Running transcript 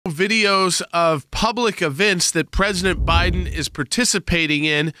videos of public events that President Biden is participating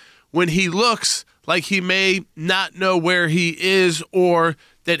in when he looks like he may not know where he is or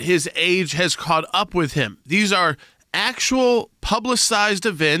that his age has caught up with him. These are actual publicized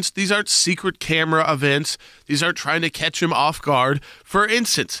events. These aren't secret camera events. These aren't trying to catch him off guard. For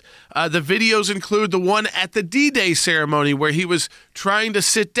instance, the videos include the one at the D-Day ceremony where he was trying to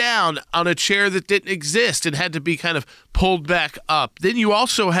sit down on a chair that didn't exist and had to be kind of pulled back up. Then you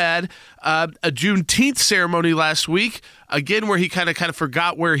also had a Juneteenth ceremony last week, again, where he kind of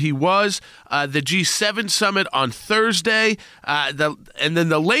forgot where he was. The G7 summit on Thursday. And then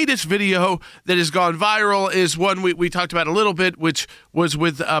the latest video that has gone viral is one we talked about a little bit, which was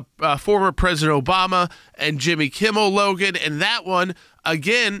with former President Obama and Jimmy Kimmel Logan. And that one,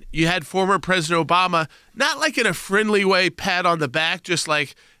 again, you had former President Obama, not like in a friendly way, pat on the back, just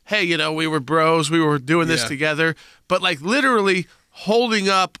like, hey, we were bros, we were doing this together, but like literally holding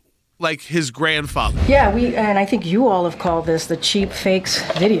up like his grandfather. Yeah, and I think you all have called this the cheap fakes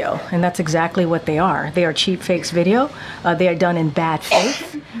video, and that's exactly what they are. They are cheap fakes video. They are done in bad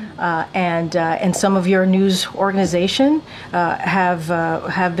faith, and some of your news organization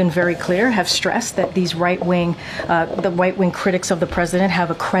have been very clear, have stressed that these the right wing critics of the president have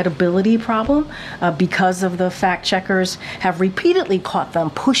a credibility problem because of the fact checkers have repeatedly caught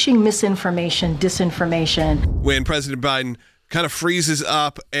them pushing misinformation, disinformation. When President Biden kind of freezes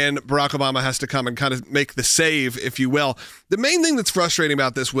up and Barack Obama has to come and kind of make the save, if you will. The main thing that's frustrating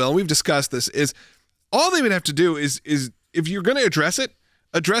about this, Will, and we've discussed this, is all they would have to do is if you're going to address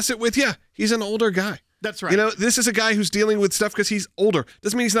it with, he's an older guy. That's right. This is a guy who's dealing with stuff because he's older.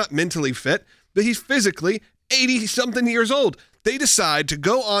 Doesn't mean he's not mentally fit, but he's physically 80-something years old. They decide to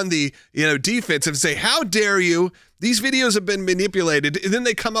go on the defense and say, how dare you? These videos have been manipulated. And then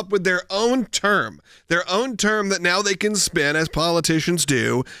they come up with their own term that now they can spin, as politicians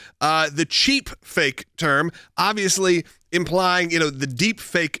do, the cheap fake term, obviously implying, the deep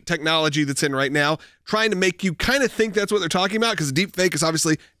fake technology that's in right now, trying to make you kind of think that's what they're talking about, because deep fake is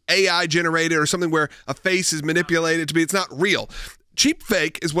obviously AI generated or something where a face is manipulated to be, it's not real. Cheap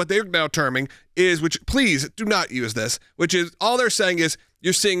fake is what they're now terming which please do not use this, which is all they're saying is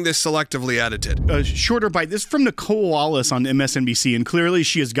you're seeing this selectively edited. Shorter bite. This is from Nicole Wallace on MSNBC, and clearly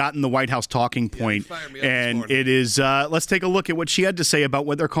she has gotten the White House talking point. And it is, let's take a look at what she had to say about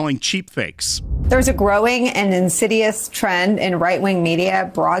what they're calling cheap fakes. There's a growing and insidious trend in right-wing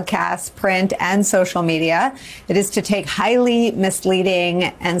media, broadcast, print, and social media. It is to take highly misleading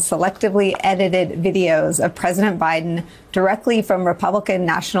and selectively edited videos of President Biden directly from Republican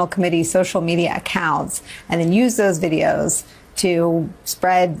National Committee social media accounts and then use those videos to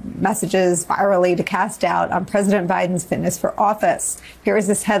spread messages virally to cast doubt on President Biden's fitness for office. Here is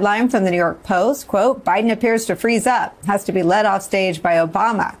this headline from the New York Post, quote, Biden appears to freeze up, has to be led off stage by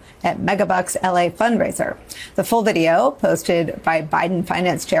Obama at Megabucks LA fundraiser. The full video posted by Biden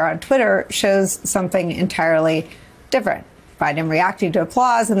finance chair on Twitter shows something entirely different. Biden reacting to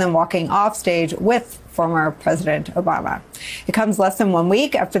applause and then walking off stage with former President Obama. It comes less than 1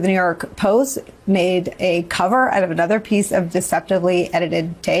 week after the New York Post made a cover out of another piece of deceptively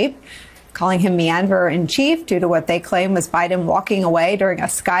edited tape, calling him meanderer-in-chief due to what they claim was Biden walking away during a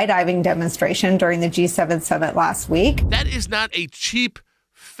skydiving demonstration during the G7 summit last week. That is not a cheap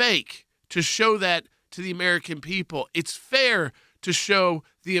fake to show that to the American people. It's fair to show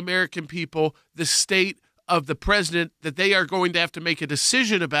the American people the state of the president that they are going to have to make a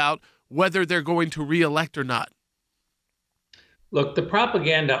decision about whether they're going to reelect or not. Look, the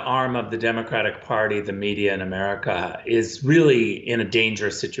propaganda arm of the Democratic Party, the media in America, is really in a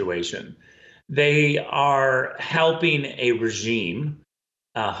dangerous situation. They are helping a regime,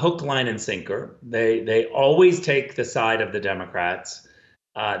 hook, line, and sinker. They always take the side of the Democrats.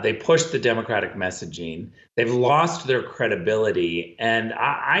 They push the Democratic messaging. They've lost their credibility. And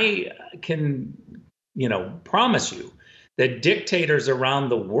I can, promise you that dictators around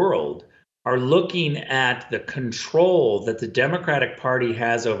the world are looking at the control that the Democratic Party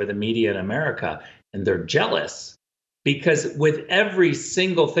has over the media in America, and they're jealous. Because with every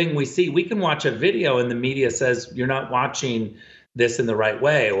single thing we see, we can watch a video and the media says, you're not watching this in the right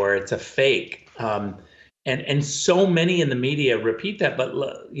way, or it's a fake. And so many in the media repeat that. But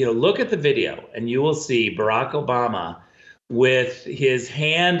look at the video and you will see Barack Obama with his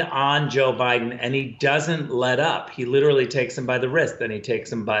hand on Joe Biden, and he doesn't let up. He literally takes him by the wrist, then he takes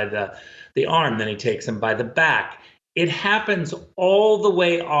him by the arm, then he takes him by the back. It happens all the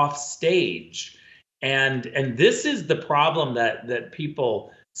way off stage. And this is the problem that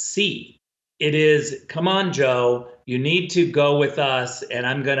people see. It is, come on, Joe, you need to go with us, and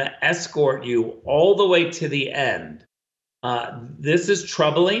I'm going to escort you all the way to the end. This is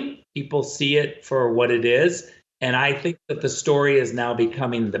troubling. People see it for what it is. And I think that the story is now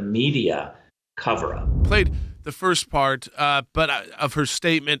becoming the media cover-up. Played the first part of her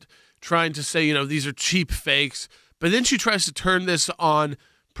statement trying to say, these are cheap fakes. But then she tries to turn this on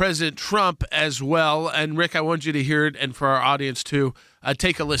President Trump as well. And Rick, I want you to hear it, and for our audience too,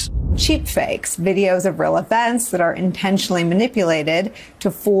 take a listen. Cheap fakes, videos of real events that are intentionally manipulated to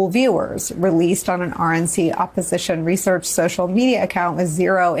fool viewers, released on an RNC opposition research social media account with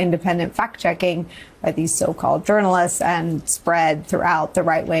zero independent fact-checking by these so-called journalists and spread throughout the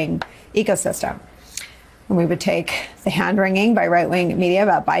right-wing ecosystem. And we would take the hand-wringing by right-wing media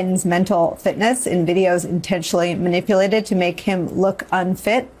about Biden's mental fitness in videos intentionally manipulated to make him look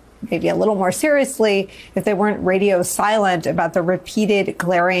unfit, maybe a little more seriously if they weren't radio silent about the repeated,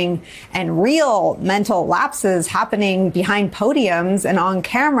 glaring, and real mental lapses happening behind podiums and on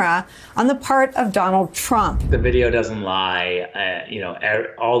camera on the part of Donald Trump. The video doesn't lie.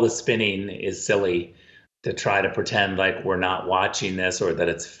 All the spinning is silly to try to pretend like we're not watching this or that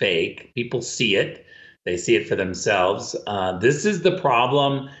it's fake. People see it. They see it for themselves. This is the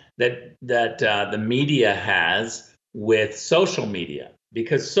problem that the media has with social media,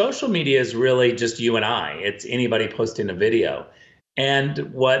 because social media is really just you and I. It's anybody posting a video.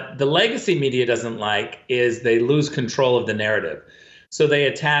 And what the legacy media doesn't like is they lose control of the narrative. So they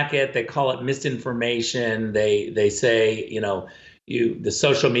attack it. They call it misinformation. They say, the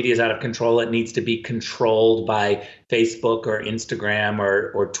social media is out of control. It needs to be controlled by Facebook or Instagram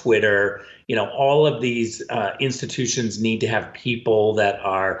or Twitter. All of these institutions need to have people that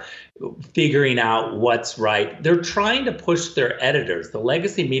are figuring out what's right. They're trying to push their editors. The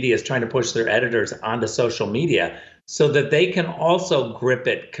legacy media is trying to push their editors onto social media so that they can also grip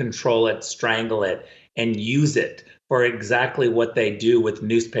it, control it, strangle it, and use it for exactly what they do with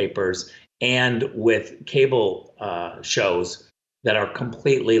newspapers and with cable shows that are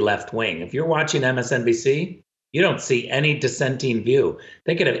completely left-wing. If you're watching MSNBC, you don't see any dissenting view.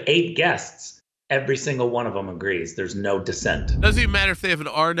 They could have 8 guests. Every single one of them agrees. There's no dissent. Doesn't even matter if they have an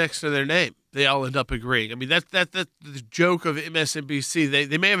R next to their name. They all end up agreeing. I mean, that's the joke of MSNBC.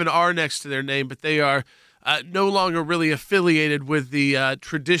 They may have an R next to their name, but they are no longer really affiliated with the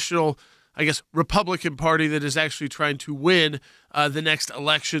traditional, I guess, Republican Party that is actually trying to win the next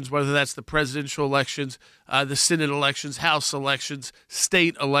elections, whether that's the presidential elections, the Senate elections, House elections,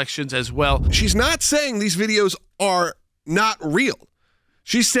 state elections as well. She's not saying these videos are not real.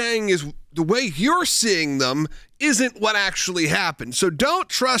 She's saying is the way you're seeing them isn't what actually happened. So don't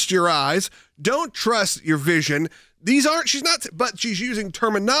trust your eyes. Don't trust your vision. But she's using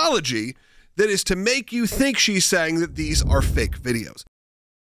terminology that is to make you think she's saying that these are fake videos.